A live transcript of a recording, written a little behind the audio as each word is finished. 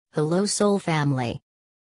Hello Soul Family.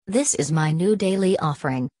 This is my new daily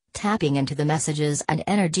offering, tapping into the messages and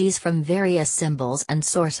energies from various symbols and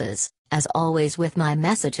sources, as always with my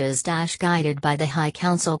messages guided by the High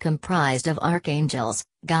Council comprised of archangels,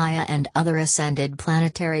 Gaia and other ascended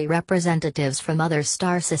planetary representatives from other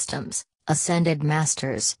star systems, ascended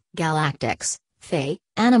masters, galactics, fae,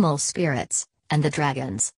 animal spirits, and the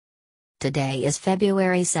dragons. Today is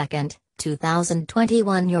February 2nd,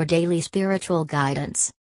 2021. Your daily spiritual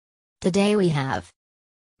guidance. Today we have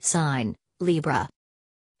sign, Libra.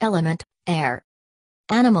 Element, air.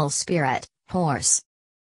 Animal spirit, horse.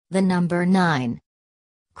 The number 9.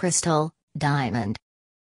 Crystal, diamond.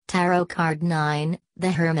 Tarot card 9, the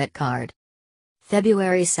Hermit card.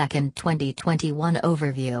 February 2nd, 2021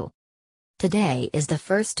 overview. Today is the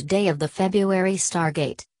first day of the February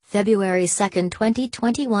Stargate, February 2nd,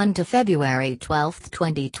 2021 to February 12th,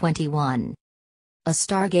 2021. A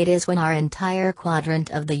stargate is when our entire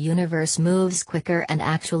quadrant of the universe moves quicker and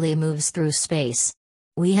actually moves through space.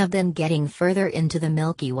 We have been getting further into the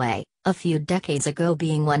Milky Way, a few decades ago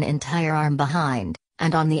being one entire arm behind,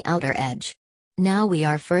 and on the outer edge. Now we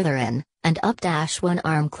are further in, and up one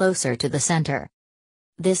arm closer to the center.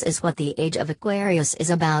 This is what the age of Aquarius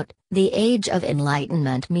is about. The age of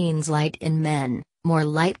enlightenment means light in men, more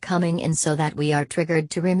light coming in so that we are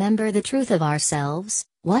triggered to remember the truth of ourselves,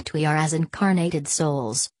 what we are as incarnated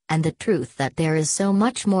souls, and the truth that there is so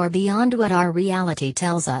much more beyond what our reality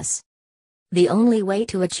tells us. The only way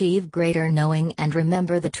to achieve greater knowing and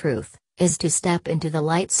remember the truth, is to step into the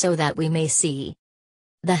light so that we may see.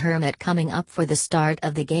 The Hermit coming up for the start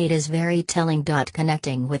of the gate is very telling.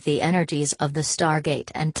 Connecting with the energies of the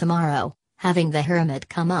Stargate and tomorrow, having the Hermit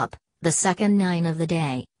come up, the second 9 of the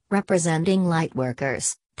day, representing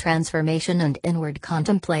lightworkers, transformation and inward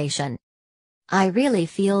contemplation. I really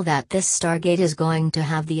feel that this Stargate is going to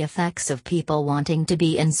have the effects of people wanting to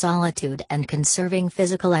be in solitude and conserving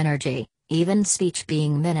physical energy, even speech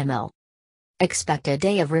being minimal. Expect a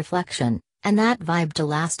day of reflection, and that vibe to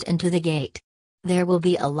last into the gate. There will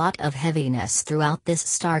be a lot of heaviness throughout this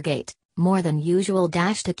Stargate, more than usual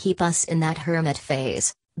to keep us in that Hermit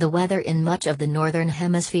phase. The weather in much of the northern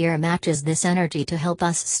hemisphere matches this energy to help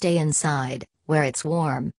us stay inside, where it's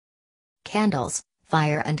warm. Candles,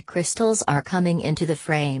 fire and crystals are coming into the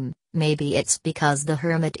frame. Maybe it's because the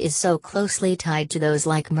Hermit is so closely tied to those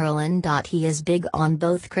like Merlin. He is big on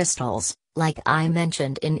both crystals, like I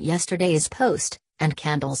mentioned in yesterday's post, and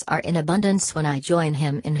candles are in abundance when I join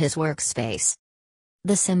him in his workspace.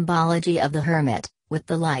 The symbology of the Hermit, with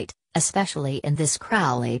the light, especially in this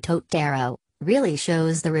Crowley-tote tarot, really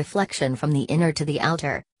shows the reflection from the inner to the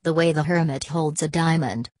outer, the way the Hermit holds a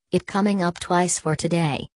diamond, it coming up twice for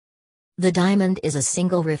today. The diamond is a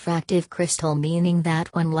single refractive crystal, meaning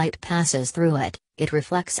that when light passes through it, it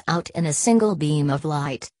reflects out in a single beam of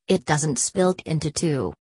light, it doesn't split into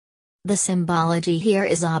two. The symbology here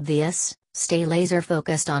is obvious: stay laser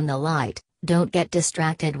focused on the light, don't get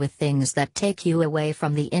distracted with things that take you away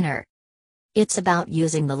from the inner. It's about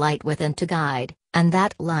using the light within to guide, and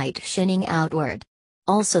that light shining outward.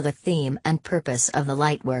 Also the theme and purpose of the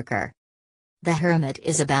lightworker. The Hermit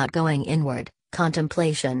is about going inward,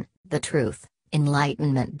 contemplation, the truth,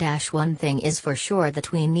 enlightenment. One thing is for sure,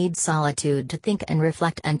 that we need solitude to think and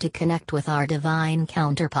reflect and to connect with our divine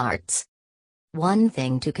counterparts. One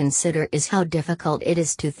thing to consider is how difficult it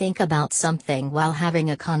is to think about something while having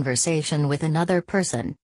a conversation with another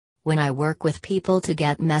person. When I work with people to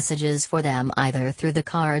get messages for them either through the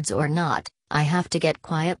cards or not, I have to get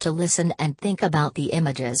quiet to listen and think about the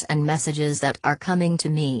images and messages that are coming to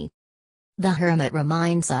me. The Hermit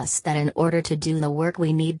reminds us that in order to do the work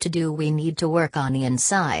we need to work on the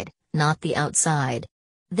inside, not the outside.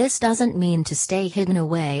 This doesn't mean to stay hidden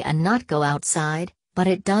away and not go outside, but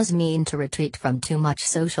it does mean to retreat from too much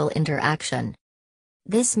social interaction.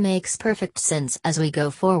 This makes perfect sense as we go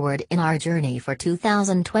forward in our journey for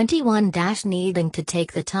 2021, needing to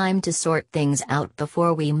take the time to sort things out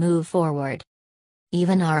before we move forward.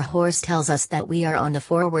 Even our horse tells us that we are on the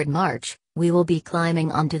forward march. We will be climbing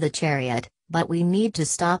onto the chariot, but we need to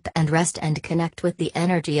stop and rest and connect with the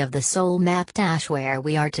energy of the soul map where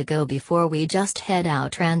we are to go before we just head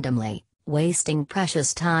out randomly, wasting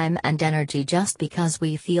precious time and energy just because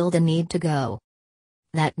we feel the need to go.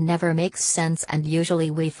 That never makes sense, and usually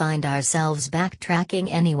we find ourselves backtracking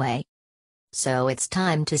anyway. So it's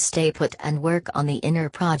time to stay put and work on the inner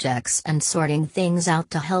projects and sorting things out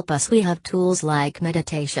to help us. We have tools like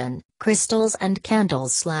meditation, crystals and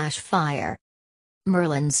candles/fire.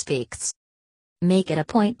 Merlin speaks. Make it a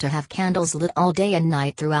point to have candles lit all day and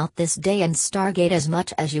night throughout this day and Stargate as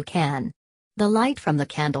much as you can. The light from the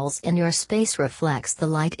candles in your space reflects the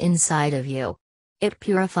light inside of you. It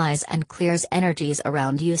purifies and clears energies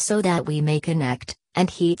around you so that we may connect, and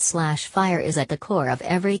heat/fire is at the core of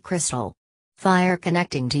every crystal. Fire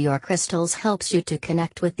connecting to your crystals helps you to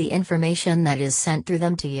connect with the information that is sent through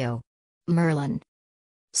them to you. Merlin.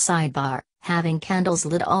 Sidebar: having candles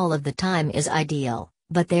lit all of the time is ideal,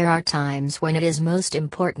 but there are times when it is most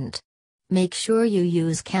important. Make sure you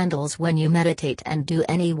use candles when you meditate and do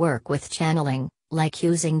any work with channeling, like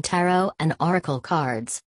using tarot and oracle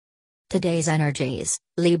cards. Today's energies: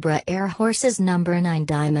 Libra-Air-Horse-Number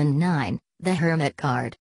 9-Diamond 9, the Hermit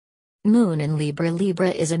card. Moon in Libra. Libra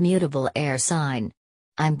is a mutable air sign.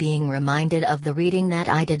 I'm being reminded of the reading that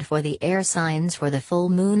I did for the air signs for the full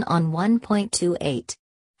moon on 1.28.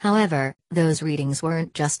 However, those readings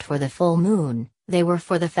weren't just for the full moon, they were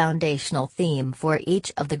for the foundational theme for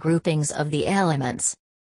each of the groupings of the elements.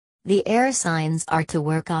 The air signs are to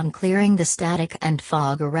work on clearing the static and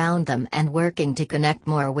fog around them and working to connect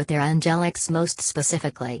more with their angelics, most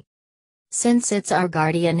specifically. Since it's our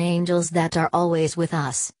guardian angels that are always with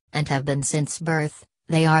us, and have been since birth,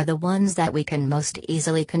 they are the ones that we can most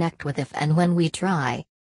easily connect with if and when we try.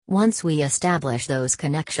 Once we establish those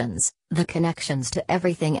connections, the connections to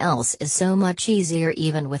everything else is so much easier,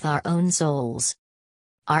 even with our own souls.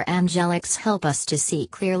 Our angelics help us to see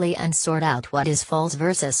clearly and sort out what is false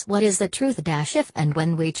versus what is the truth if and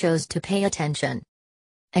when we chose to pay attention.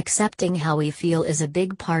 Accepting how we feel is a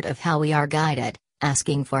big part of how we are guided.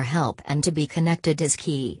 Asking for help and to be connected is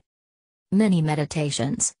key. Many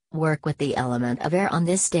meditations work with the element of air on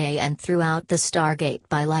this day and throughout the Stargate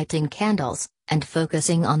by lighting candles and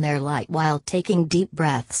focusing on their light while taking deep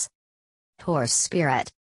breaths. Horse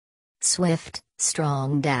spirit. Swift,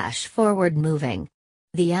 strong, forward moving.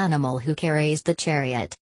 The animal who carries the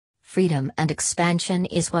chariot. Freedom and expansion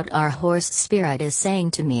is what our horse spirit is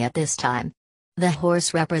saying to me at this time. The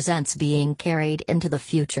horse represents being carried into the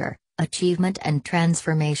future, achievement and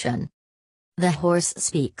transformation. The horse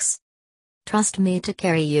speaks. Trust me to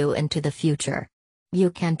carry you into the future. You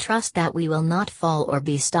can trust that we will not fall or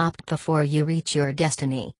be stopped before you reach your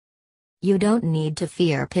destiny. You don't need to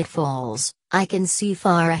fear pitfalls. I can see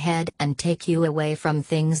far ahead and take you away from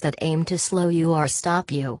things that aim to slow you or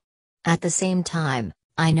stop you. At the same time,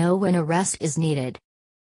 I know when a rest is needed.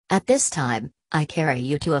 At this time, I carry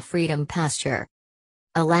you to a freedom pasture.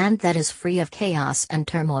 A land that is free of chaos and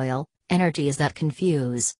turmoil, energies that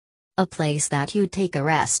confuse. A place that you take a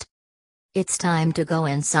rest. It's time to go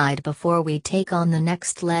inside before we take on the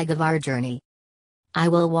next leg of our journey. I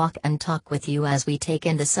will walk and talk with you as we take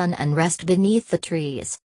in the sun and rest beneath the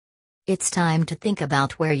trees. It's time to think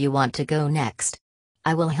about where you want to go next.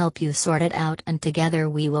 I will help you sort it out and together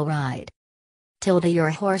we will ride. Tilde,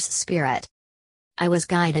 your horse spirit. I was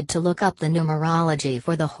guided to look up the numerology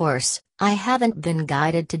for the horse. I haven't been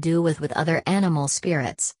guided to do with other animal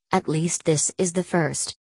spirits, at least this is the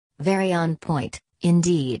first. Very on point,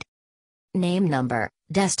 indeed. Name number,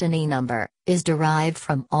 destiny number, is derived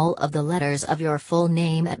from all of the letters of your full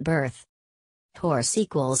name at birth. Horse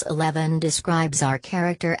equals 11 describes our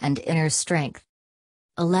character and inner strength.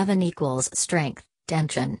 11 equals strength,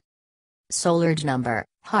 tension. Solar number,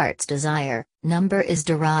 heart's desire, number is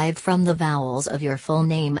derived from the vowels of your full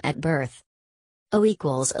name at birth. O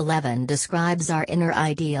equals 11 describes our inner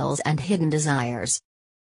ideals and hidden desires.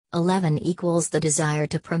 11 equals the desire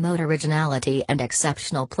to promote originality and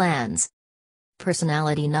exceptional plans.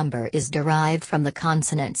 Personality number is derived from the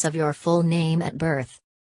consonants of your full name at birth.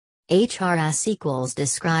 HRS equals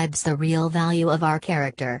describes the real value of our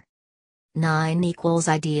character. 9 equals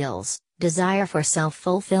ideals, desire for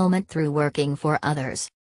self-fulfillment through working for others.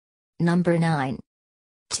 Number 9.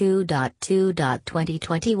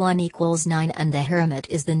 2.2.2021 equals 9 and the Hermit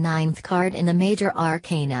is the 9th card in the major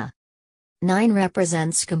arcana. 9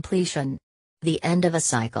 represents completion. The end of a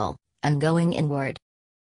cycle, and going inward.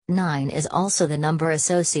 9 is also the number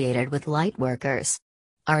associated with lightworkers.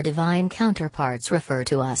 Our divine counterparts refer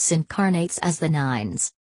to us incarnates as the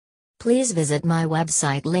nines. Please visit my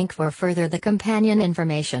website link for further the companion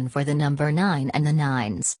information for the number 9 and the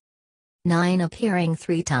nines. 9 appearing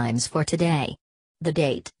 3 times for today. The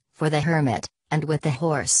date, for the Hermit, and with the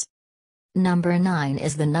horse. Number 9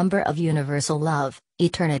 is the number of universal love,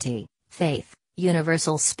 eternity, faith,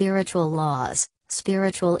 universal spiritual laws,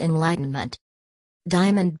 spiritual enlightenment.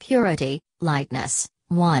 Diamond purity, lightness,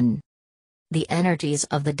 1. The energies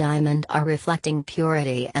of the diamond are reflecting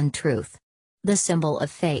purity and truth. The symbol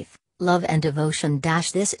of faith, love and devotion.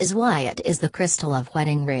 This is why it is the crystal of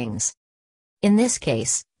wedding rings. In this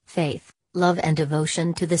case, faith, love and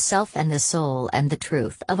devotion to the self and the soul and the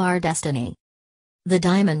truth of our destiny. The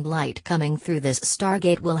diamond light coming through this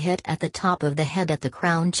stargate will hit at the top of the head at the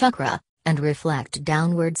crown chakra, and reflect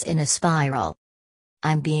downwards in a spiral.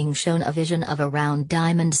 I'm being shown a vision of a round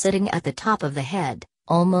diamond sitting at the top of the head,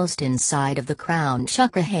 almost inside of the crown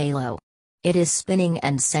chakra halo. It is spinning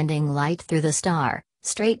and sending light through the star,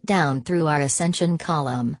 straight down through our ascension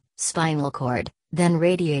column, spinal cord, then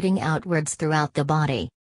radiating outwards throughout the body.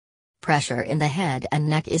 Pressure in the head and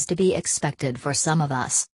neck is to be expected for some of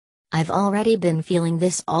us. I've already been feeling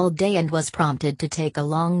this all day and was prompted to take a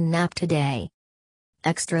long nap today.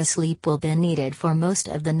 Extra sleep will be needed for most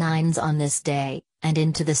of the nines on this day, and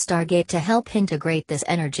into the Stargate to help integrate this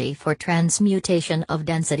energy for transmutation of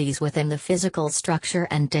densities within the physical structure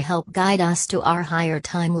and to help guide us to our higher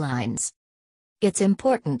timelines. It's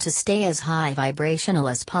important to stay as high vibrational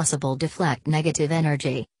as possible, deflect negative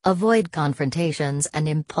energy, avoid confrontations and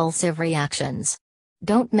impulsive reactions.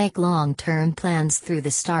 Don't make long-term plans through the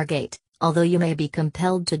Stargate, although you may be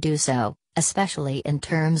compelled to do so, especially in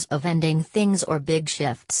terms of ending things or big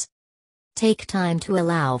shifts. Take time to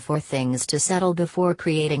allow for things to settle before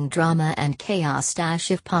creating drama and chaos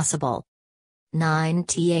if possible. 9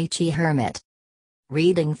 The Hermit.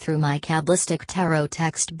 Reading through my Kabbalistic tarot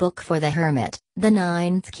textbook for the Hermit, the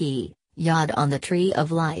ninth key, Yod on the Tree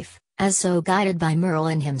of Life, as so guided by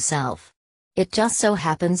Merlin himself. It just so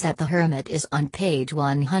happens that the Hermit is on page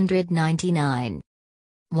 199.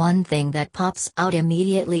 One thing that pops out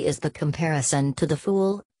immediately is the comparison to the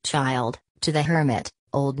Fool, child, to the Hermit,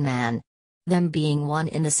 old man. Them being one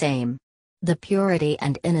in the same. The purity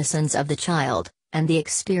and innocence of the child, and the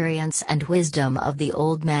experience and wisdom of the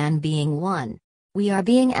old man being one. We are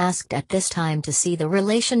being asked at this time to see the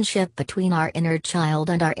relationship between our inner child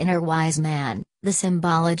and our inner wise man, the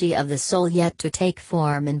symbology of the soul yet to take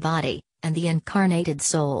form in body, and the incarnated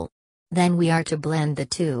soul. Then we are to blend the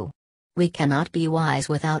two. We cannot be wise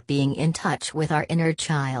without being in touch with our inner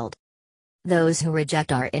child. Those who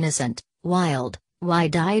reject our innocent, wild,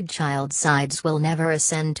 wide-eyed child sides will never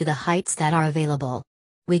ascend to the heights that are available.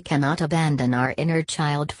 We cannot abandon our inner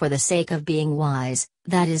child for the sake of being wise,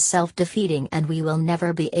 that is self-defeating, and we will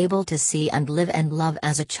never be able to see and live and love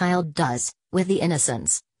as a child does, with the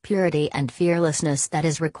innocence, purity and fearlessness that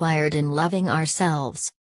is required in loving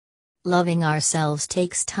ourselves. Loving ourselves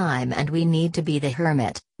takes time, and we need to be the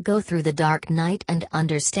Hermit, go through the dark night and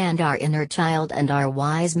understand our inner child and our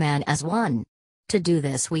wise man as one. To do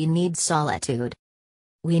this we need solitude.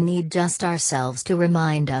 We need just ourselves to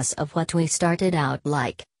remind us of what we started out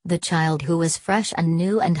like, the child who was fresh and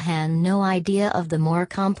new and had no idea of the more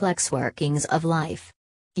complex workings of life.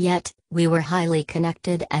 Yet, we were highly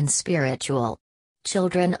connected and spiritual.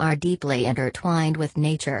 Children are deeply intertwined with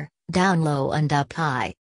nature, down low and up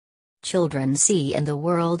high. Children see in the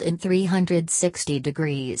world in 360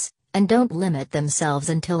 degrees, and don't limit themselves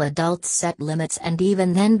until adults set limits, and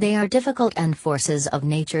even then they are difficult and forces of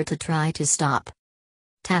nature to try to stop.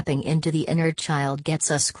 Tapping into the inner child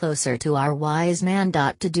gets us closer to our wise man.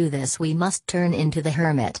 To do this we must turn into the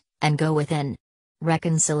Hermit, and go within.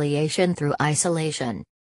 Reconciliation through isolation.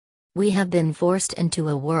 We have been forced into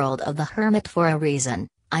a world of the Hermit for a reason.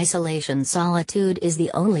 Isolation, solitude is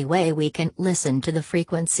the only way we can listen to the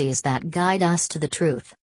frequencies that guide us to the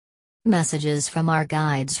truth. Messages from our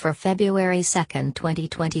guides for February 2,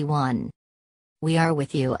 2021. We are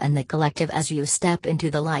with you and the collective as you step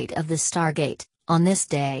into the light of the Stargate. On this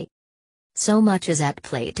day, so much is at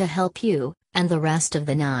play to help you, and the rest of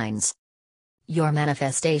the nines. Your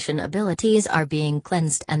manifestation abilities are being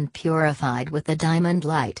cleansed and purified with the diamond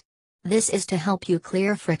light. This is to help you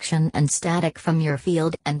clear friction and static from your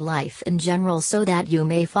field and life in general so that you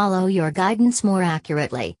may follow your guidance more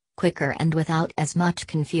accurately, quicker and without as much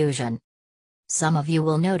confusion. Some of you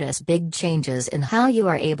will notice big changes in how you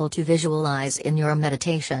are able to visualize in your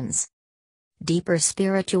meditations. Deeper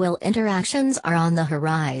spiritual interactions are on the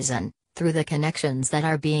horizon, through the connections that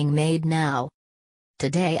are being made now.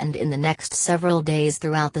 Today and in the next several days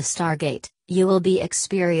throughout the Stargate, you will be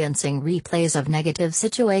experiencing replays of negative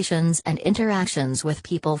situations and interactions with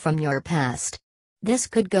people from your past. This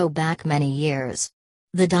could go back many years.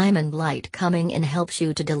 The diamond light coming in helps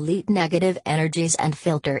you to delete negative energies and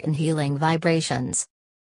filter in healing vibrations.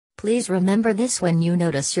 Please remember this when you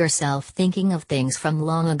notice yourself thinking of things from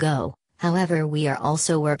long ago. However, we are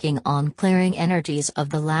also working on clearing energies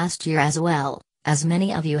of the last year as well, as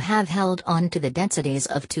many of you have held on to the densities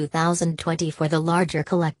of 2020 for the larger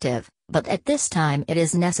collective, but at this time it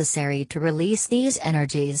is necessary to release these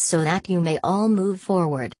energies so that you may all move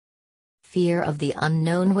forward. Fear of the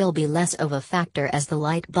unknown will be less of a factor as the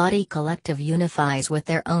Lightbody Collective unifies with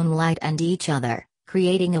their own light and each other,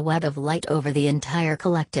 creating a web of light over the entire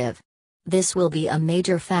collective. This will be a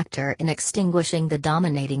major factor in extinguishing the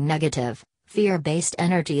dominating negative, fear-based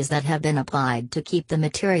energies that have been applied to keep the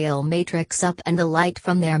material matrix up and the light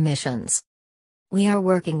from their missions. We are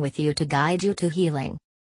working with you to guide you to healing.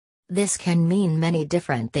 This can mean many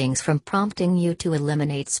different things, from prompting you to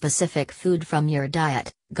eliminate specific food from your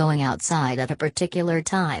diet, going outside at a particular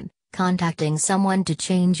time, contacting someone to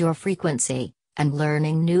change your frequency, and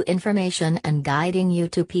learning new information and guiding you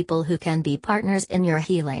to people who can be partners in your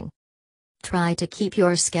healing. Try to keep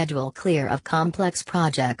your schedule clear of complex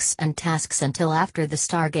projects and tasks until after the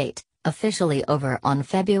Stargate, officially over on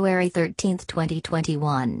February 13,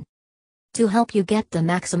 2021. To help you get the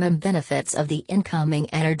maximum benefits of the incoming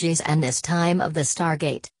energies and this time of the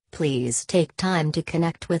Stargate, please take time to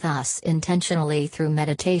connect with us intentionally through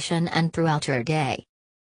meditation and throughout your day.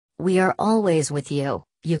 We are always with you.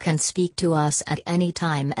 You can speak to us at any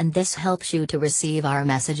time, and this helps you to receive our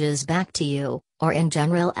messages back to you, or in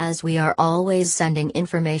general, as we are always sending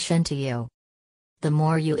information to you. The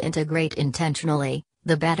more you integrate intentionally,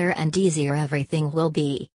 the better and easier everything will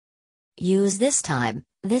be. Use this time,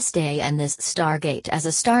 this day and this Stargate as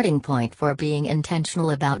a starting point for being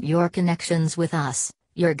intentional about your connections with us,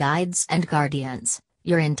 your guides and guardians,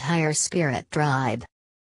 your entire spirit tribe.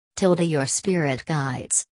 Your spirit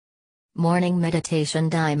guides. Morning Meditation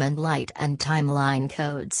Diamond Light and Timeline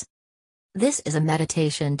Codes. This is a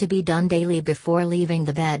meditation to be done daily before leaving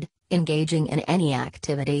the bed, engaging in any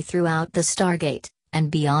activity throughout the Stargate,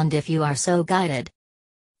 and beyond if you are so guided.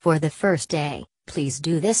 For the first day, please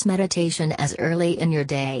do this meditation as early in your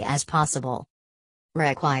day as possible.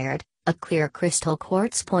 Required: a clear crystal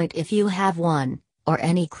quartz point if you have one, or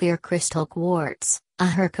any clear crystal quartz, a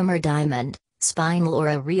Herkimer diamond, spinel or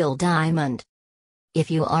a real diamond. If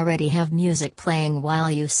you already have music playing while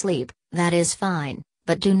you sleep, that is fine,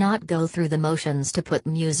 but do not go through the motions to put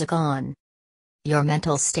music on. Your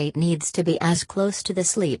mental state needs to be as close to the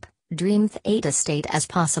sleep, dream theta state as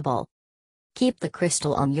possible. Keep the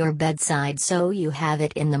crystal on your bedside so you have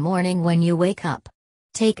it in the morning when you wake up.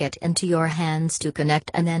 Take it into your hands to connect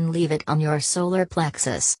and then leave it on your solar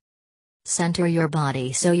plexus. Center your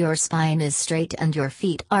body so your spine is straight and your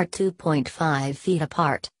feet are 2.5 feet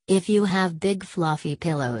apart. If you have big fluffy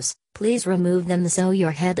pillows, please remove them so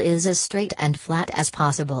your head is as straight and flat as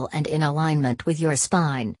possible and in alignment with your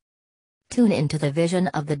spine. Tune into the vision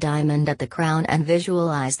of the diamond at the crown and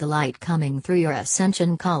visualize the light coming through your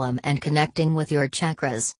ascension column and connecting with your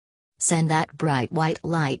chakras. Send that bright white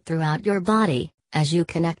light throughout your body, as you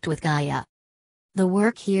connect with Gaia. The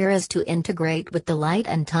work here is to integrate with the light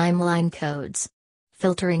and timeline codes,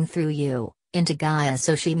 filtering through you, into Gaia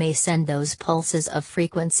so she may send those pulses of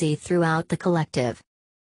frequency throughout the collective.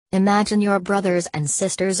 Imagine your brothers and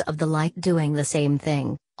sisters of the light doing the same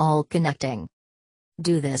thing, all connecting.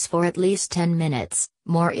 Do this for at least 10 minutes,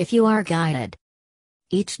 more if you are guided.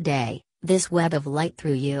 Each day, this web of light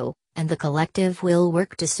through you, and the collective will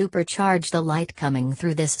work to supercharge the light coming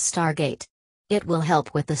through this Stargate. It will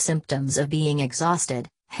help with the symptoms of being exhausted,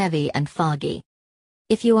 heavy and foggy.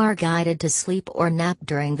 If you are guided to sleep or nap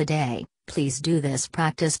during the day, please do this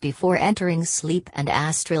practice before entering sleep and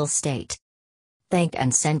astral state. Thank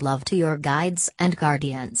and send love to your guides and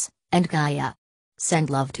guardians, and Gaia. Send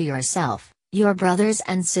love to yourself, your brothers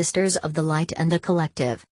and sisters of the light and the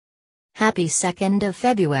collective. Happy 2nd of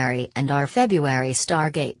February and our February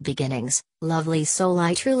Stargate beginnings, lovely soul.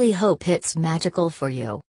 I truly hope it's magical for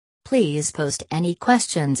you. Please post any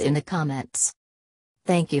questions in the comments.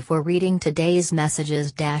 Thank you for reading today's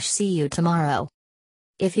messages. See you tomorrow.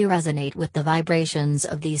 If you resonate with the vibrations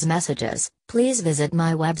of these messages, please visit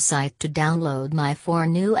my website to download my 4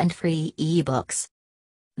 new and free ebooks.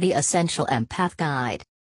 The Essential Empath Guide.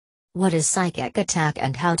 What is Psychic Attack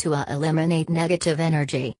and How to Eliminate Negative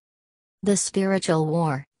Energy. The Spiritual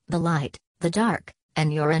War, the Light, the Dark,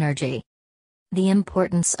 and Your Energy. The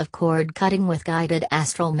Importance of Cord Cutting with Guided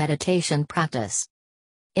Astral Meditation Practice.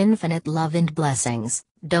 Infinite Love and Blessings.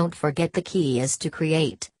 Don't forget the key is to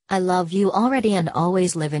create. I love you already and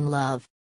always live in love.